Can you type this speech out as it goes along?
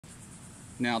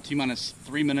Now T-minus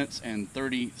 3 minutes and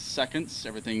 30 seconds.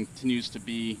 Everything continues to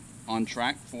be on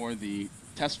track for the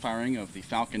test firing of the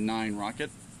Falcon 9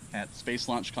 rocket at Space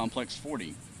Launch Complex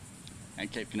 40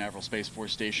 at Cape Canaveral Space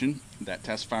Force Station. That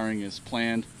test firing is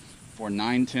planned for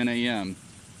 9:10 a.m.,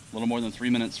 a little more than 3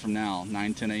 minutes from now,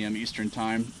 9:10 a.m. Eastern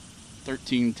Time,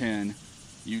 13:10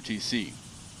 UTC.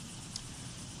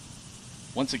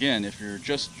 Once again, if you're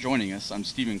just joining us, I'm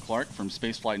Stephen Clark from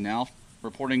Spaceflight Now,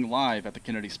 reporting live at the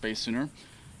Kennedy Space Center.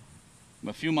 I'm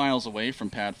a few miles away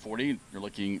from Pad 40. You're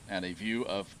looking at a view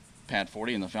of Pad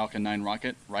 40 and the Falcon 9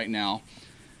 rocket right now,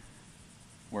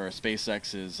 where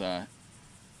SpaceX is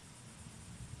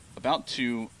about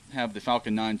to have the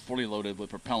Falcon 9 fully loaded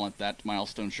with propellant. That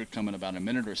milestone should come in about a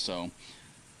minute or so.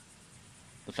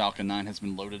 The Falcon 9 has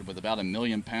been loaded with about 1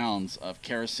 million pounds of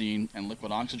kerosene and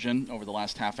liquid oxygen over the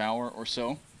last half hour or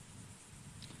so.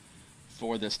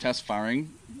 For this test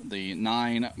firing, the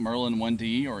 9 Merlin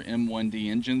 1D or M1D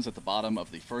engines at the bottom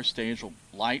of the first stage will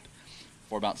light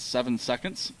for about 7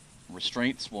 seconds.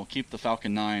 Restraints will keep the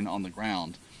Falcon 9 on the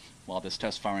ground while this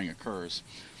test firing occurs.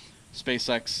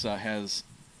 SpaceX has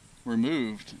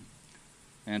removed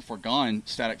and foregone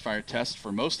static fire tests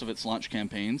for most of its launch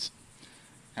campaigns.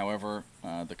 However,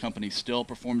 the company still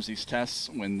performs these tests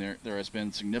when there has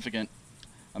been significant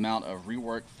amount of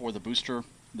rework for the booster,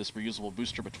 this reusable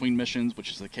booster between missions, which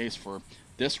is the case for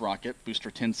this rocket, Booster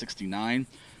 1069,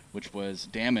 which was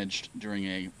damaged during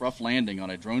a rough landing on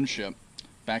a drone ship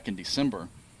back in December.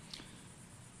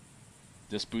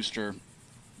 This booster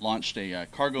launched a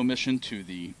cargo mission to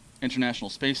the International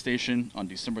Space Station on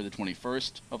December the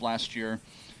 21st of last year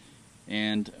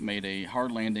and made a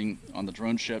hard landing on the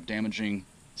drone ship, damaging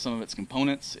some of its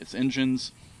components, its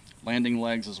engines, landing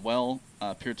legs as well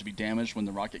appeared to be damaged when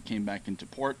the rocket came back into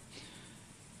port.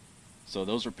 So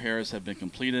those repairs have been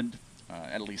completed.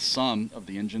 At least some of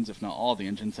the engines, if not all the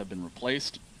engines, have been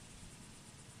replaced.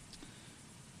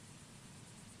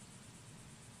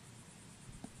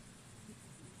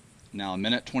 Now, 1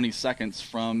 minute 20 seconds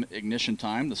from ignition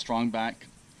time, the strong back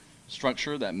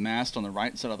structure, that mast on the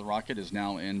right side of the rocket, is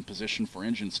now in position for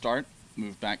engine start.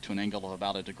 Moved back to an angle of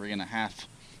about 1.5 degrees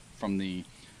from the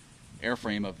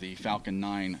airframe of the Falcon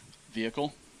 9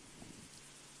 vehicle.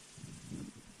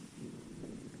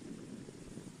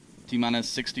 T-minus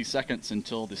 60 seconds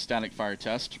until the static fire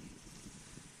test.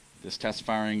 This test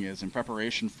firing is in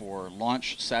preparation for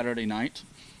launch Saturday night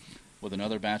with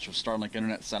another batch of Starlink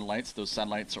internet satellites. Those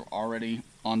satellites are already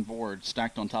on board,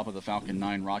 stacked on top of the Falcon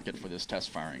 9 rocket for this test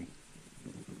firing.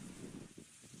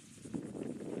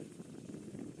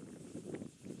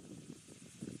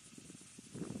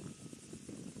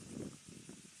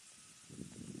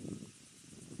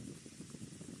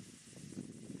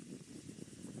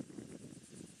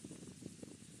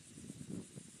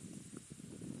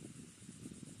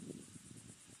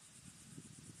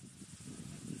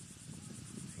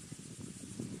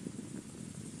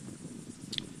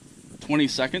 "20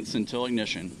 seconds until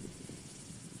ignition."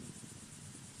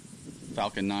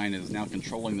 Falcon 9 is now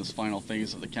controlling this final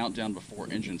phase of the countdown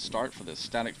before engine start for this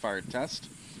static fire test.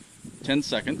 10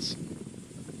 seconds.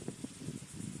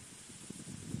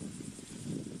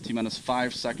 T-minus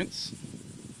 5 seconds.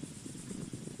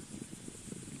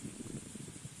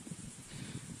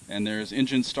 And there's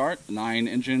engine start. 9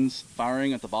 engines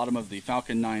firing at the bottom of the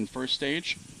Falcon 9 first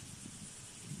stage.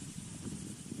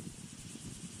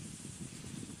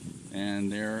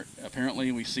 And there,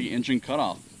 apparently, we see engine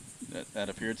cutoff. That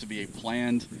appeared to be a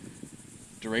planned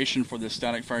duration for this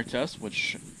static fire test,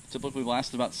 which typically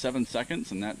lasts about 7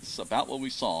 seconds, and that's about what we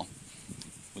saw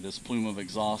with this plume of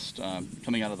exhaust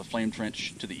coming out of the flame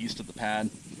trench to the east of the pad.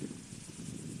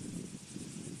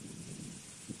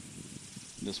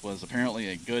 This was apparently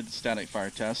a good static fire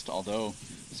test, although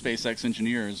SpaceX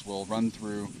engineers will run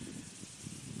through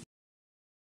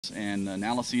and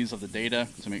analyses of the data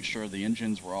to make sure the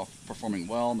engines were all performing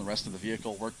well and the rest of the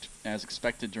vehicle worked as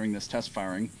expected during this test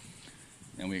firing.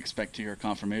 And we expect to hear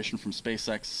confirmation from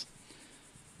SpaceX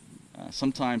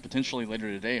sometime potentially later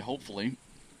today, hopefully,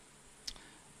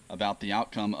 about the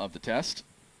outcome of the test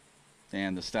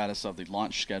and the status of the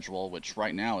launch schedule, which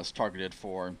right now is targeted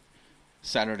for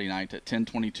Saturday night at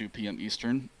 10:22 p.m.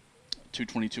 Eastern,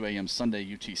 2:22 a.m. Sunday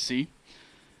UTC.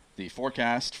 The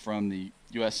forecast from the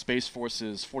U.S. Space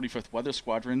Force's 45th Weather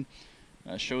Squadron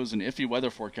shows an iffy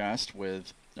weather forecast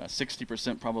with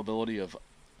 60% probability of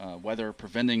weather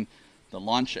preventing the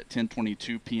launch at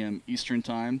 10:22 p.m. Eastern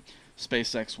Time.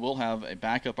 SpaceX will have a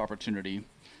backup opportunity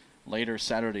later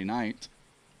Saturday night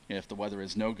if the weather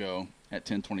is no-go at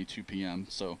 10:22 p.m.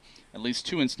 So at least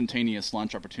 2 instantaneous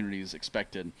launch opportunities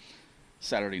expected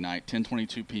Saturday night,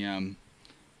 10:22 p.m.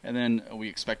 And then we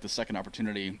expect the second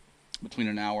opportunity between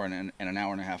an hour and an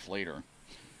hour and a half later.